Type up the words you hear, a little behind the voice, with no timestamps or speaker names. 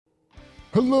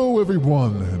Hello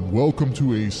everyone, and welcome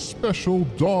to a special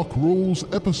Dark Rolls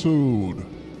episode.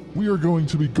 We are going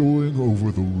to be going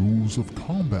over the rules of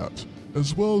combat,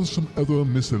 as well as some other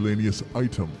miscellaneous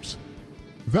items.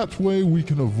 That way we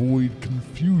can avoid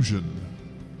confusion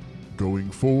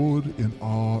going forward in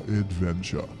our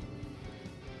adventure.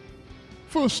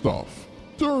 First off,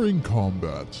 during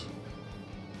combat,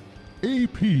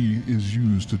 AP is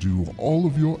used to do all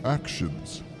of your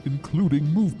actions, including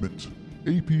movement.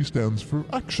 AP stands for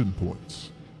action points.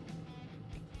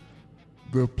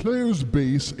 The player's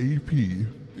base AP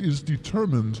is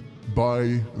determined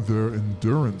by their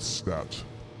endurance stat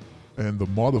and the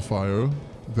modifier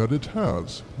that it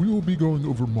has. We will be going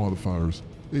over modifiers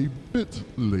a bit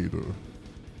later.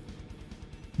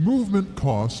 Movement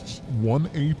costs 1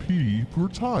 AP per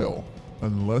tile,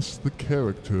 unless the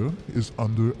character is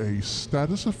under a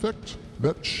status effect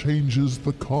that changes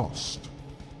the cost.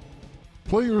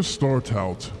 Players start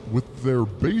out with their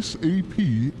base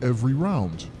AP every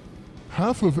round.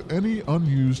 Half of any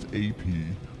unused AP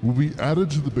will be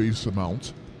added to the base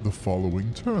amount the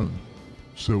following turn,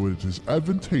 so it is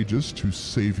advantageous to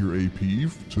save your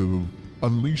AP to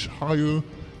unleash higher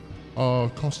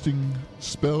costing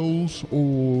spells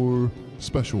or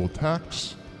special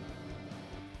attacks.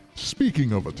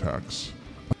 Speaking of attacks,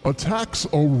 attacks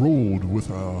are rolled with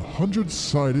a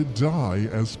 100-sided die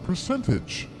as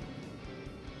percentage.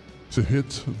 To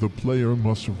hit, the player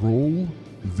must roll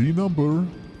the number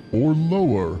or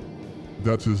lower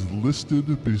that is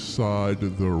listed beside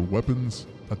their weapon's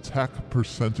attack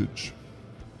percentage.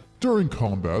 During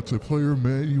combat, a player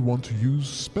may want to use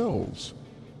spells.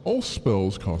 All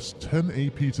spells cost 10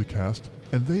 AP to cast,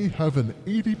 and they have an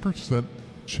 80%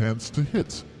 chance to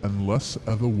hit, unless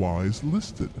otherwise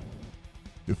listed.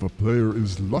 If a player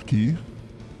is lucky,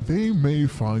 they may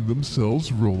find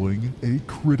themselves rolling a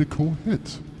critical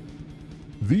hit.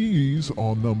 These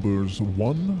are numbers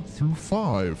 1 through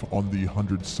 5 on the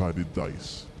 100-sided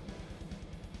dice.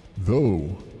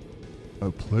 Though,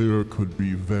 a player could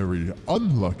be very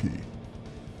unlucky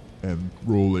and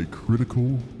roll a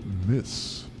critical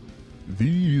miss.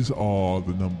 These are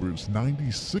the numbers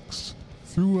 96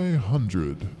 through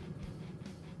 100.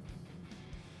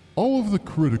 All of the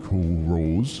critical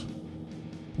rolls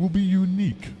will be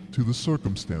unique to the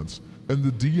circumstance, and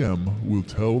the DM will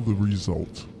tell the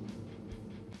result.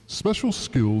 Special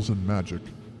skills and magic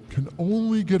can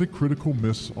only get a critical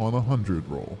miss on a 100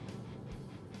 roll,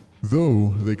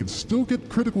 though they can still get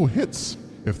critical hits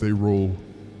if they roll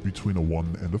between a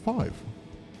 1 and a 5.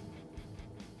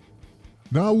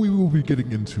 Now we will be getting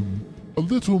into a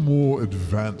little more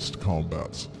advanced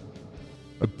combat.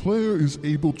 A player is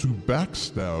able to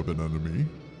backstab an enemy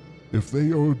if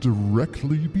they are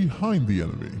directly behind the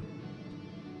enemy.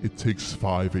 It takes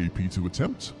 5 AP to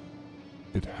attempt.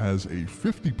 It has a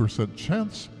 50%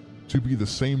 chance to be the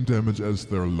same damage as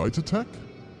their light attack,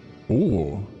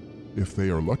 or, if they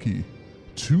are lucky,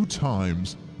 2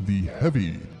 times the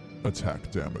heavy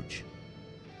attack damage.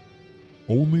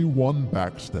 Only 1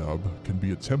 backstab can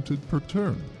be attempted per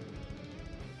turn.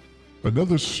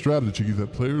 Another strategy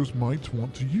that players might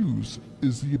want to use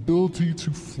is the ability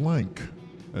to flank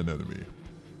an enemy.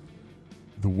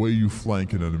 The way you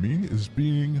flank an enemy is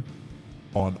being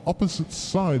on opposite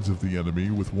sides of the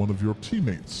enemy with one of your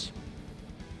teammates.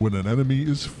 When an enemy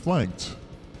is flanked,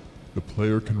 the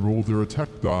player can roll their attack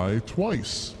die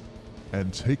twice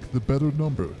and take the better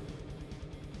number.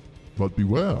 But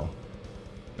beware,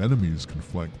 enemies can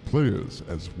flank players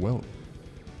as well.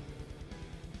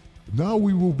 Now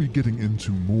we will be getting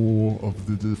into more of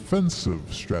the defensive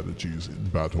strategies in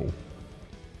battle.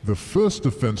 The first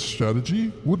defense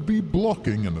strategy would be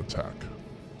blocking an attack.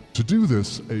 To do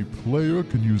this, a player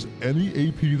can use any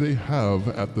AP they have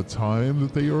at the time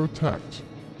that they are attacked.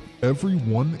 Every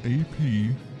 1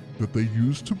 AP that they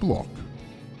use to block,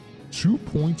 2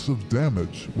 points of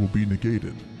damage will be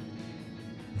negated.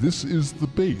 This is the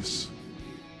base.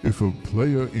 If a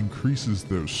player increases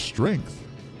their strength,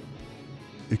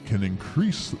 it can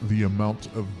increase the amount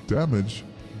of damage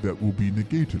that will be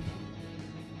negated.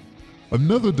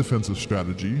 Another defensive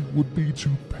strategy would be to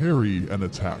parry an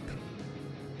attack.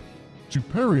 To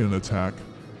parry an attack,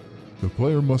 the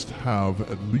player must have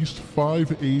at least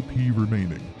 5 AP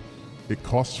remaining. It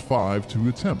costs 5 to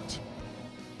attempt.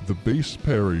 The base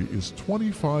parry is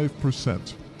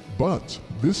 25%, but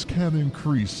this can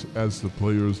increase as the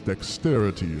player's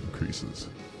dexterity increases.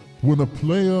 When a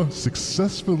player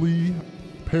successfully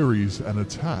parries an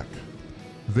attack,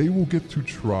 they will get to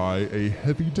try a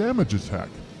heavy damage attack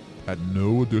at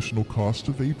no additional cost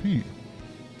of AP.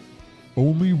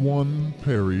 Only 1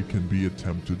 parry can be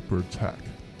attempted per attack,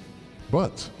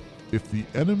 but If the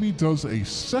enemy does a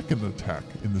second attack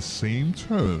in the same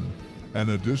turn, an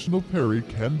additional parry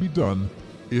can be done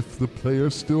if the player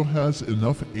still has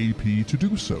enough AP to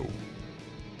do so.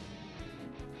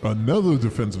 Another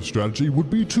defensive strategy would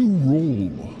be to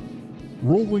roll.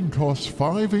 Rolling costs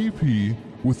 5 AP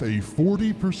with a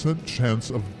 40% chance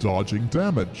of dodging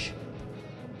damage.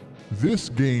 This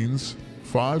gains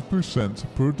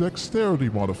 5% per dexterity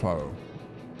modifier.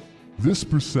 This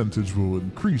percentage will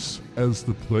increase as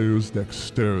the player's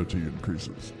dexterity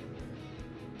increases.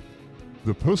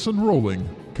 The person rolling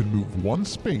can move one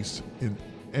space in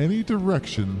any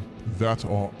direction that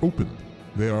are open.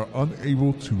 They are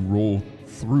unable to roll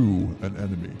through an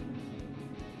enemy.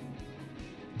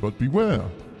 But beware,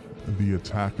 the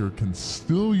attacker can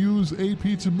still use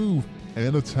AP to move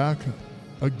and attack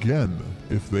again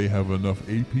if they have enough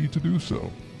AP to do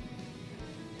so.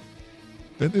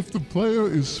 And if the player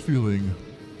is feeling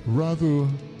rather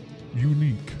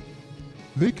unique,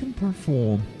 they can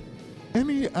perform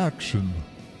any action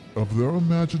of their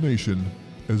imagination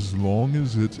as long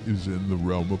as it is in the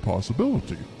realm of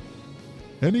possibility.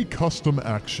 Any custom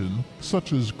action,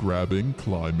 such as grabbing,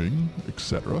 climbing,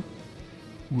 etc.,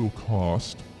 will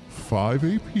cost 5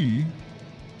 AP,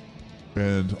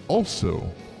 and also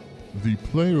the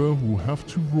player will have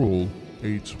to roll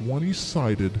a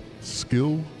 20-sided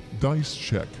skill dice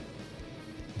check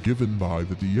given by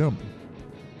the DM,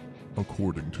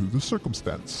 according to the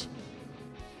circumstance.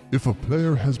 If a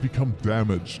player has become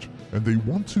damaged and they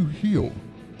want to heal,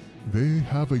 they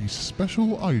have a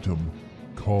special item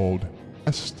called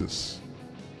Estus.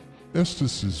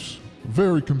 Estus is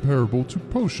very comparable to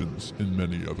potions in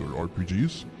many other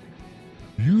RPGs.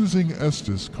 Using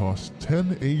Estus costs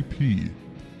 10 AP.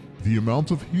 The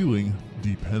amount of healing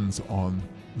depends on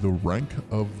the rank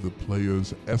of the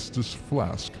player's Estus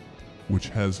flask, which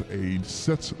has a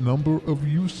set number of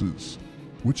uses,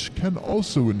 which can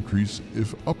also increase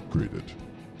if upgraded.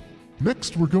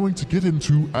 Next, we're going to get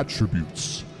into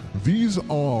attributes. These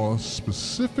are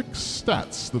specific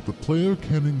stats that the player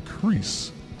can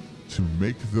increase to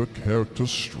make their character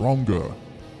stronger.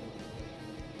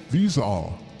 These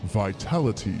are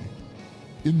vitality,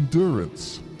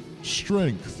 endurance,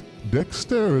 strength,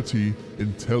 dexterity,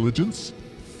 intelligence,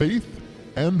 faith,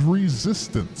 and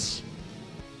resistance.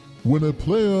 When a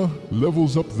player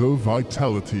levels up their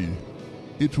vitality,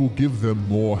 it will give them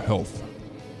more health.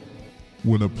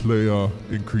 When a player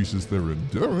increases their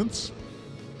endurance,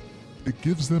 it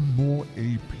gives them more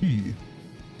AP,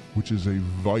 which is a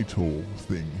vital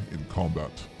thing in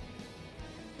combat.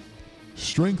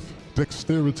 Strength,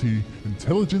 dexterity,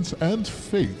 intelligence, and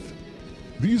faith.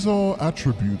 These are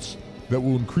attributes that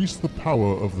will increase the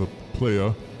power of the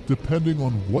player depending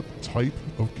on what type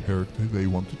of character they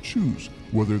want to choose.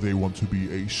 Whether they want to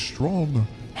be a strong,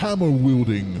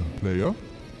 hammer-wielding player,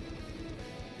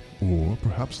 or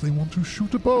perhaps they want to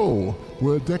shoot a bow,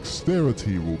 where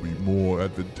dexterity will be more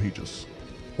advantageous.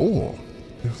 Or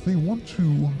if they want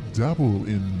to dabble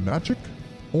in magic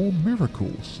or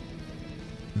miracles,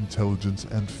 intelligence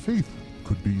and faith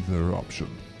could be their option.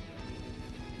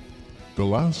 The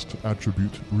last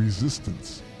attribute,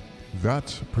 resistance,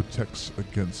 that protects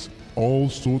against all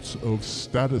sorts of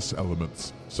status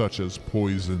elements, such as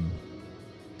poison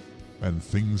and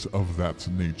things of that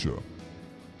nature.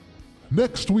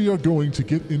 Next, we are going to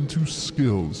get into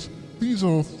skills. These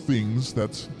are things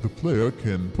that the player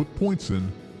can put points in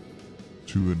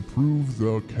to improve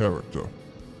their character.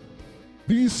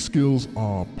 These skills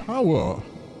are power,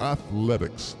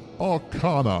 athletics,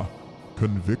 arcana,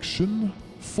 conviction,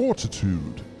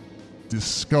 fortitude,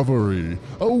 discovery,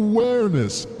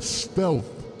 awareness, stealth,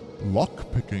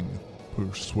 lockpicking,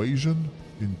 persuasion,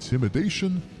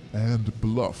 intimidation, and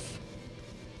bluff.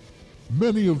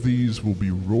 Many of these will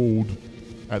be rolled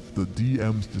at the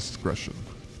DM's discretion.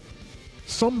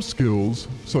 Some skills,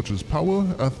 such as power,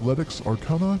 athletics,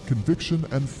 arcana, conviction,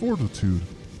 and fortitude,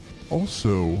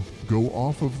 also go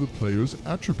off of the player's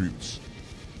attributes.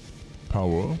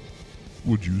 Power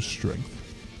would use strength.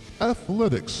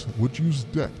 Athletics would use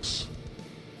dex.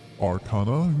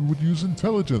 Arcana would use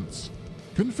intelligence.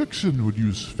 Conviction would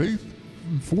use faith.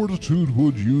 And fortitude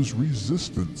would use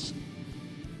resistance.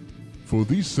 For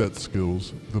these set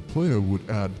skills, the player would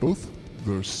add both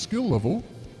their skill level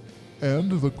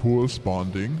and the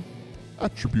corresponding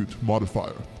attribute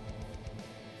modifier.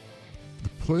 The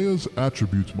player's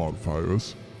attribute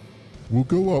modifiers will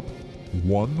go up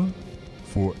 1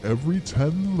 for every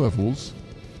 10 levels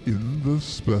in the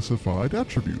specified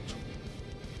attribute.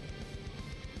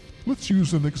 Let's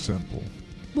use an example.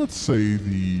 Let's say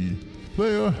the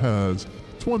player has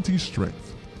 20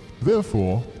 strength.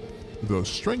 Therefore, the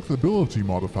strength ability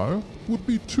modifier would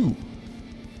be 2.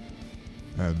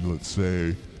 And let's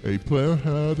say a player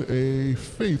had a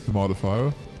faith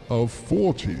modifier of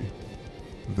 40.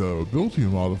 The ability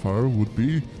modifier would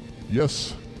be,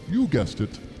 yes, you guessed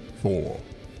it, 4.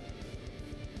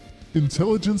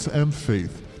 Intelligence and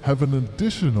faith have an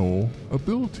additional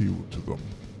ability to them.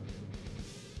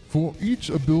 For each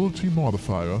ability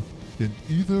modifier in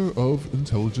either of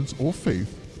intelligence or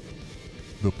faith,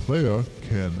 the player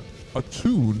can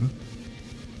attune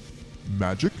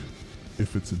magic,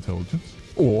 if it's intelligence,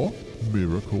 or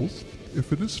miracles,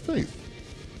 if it is faith.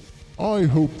 I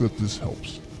hope that this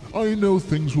helps. I know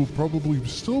things will probably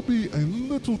still be a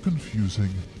little confusing,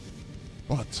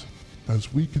 but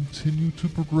as we continue to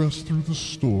progress through the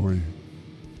story,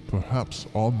 perhaps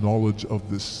our knowledge of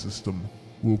this system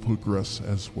will progress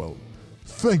as well.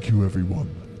 Thank you,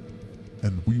 everyone,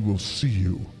 and we will see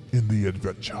you in the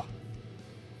adventure.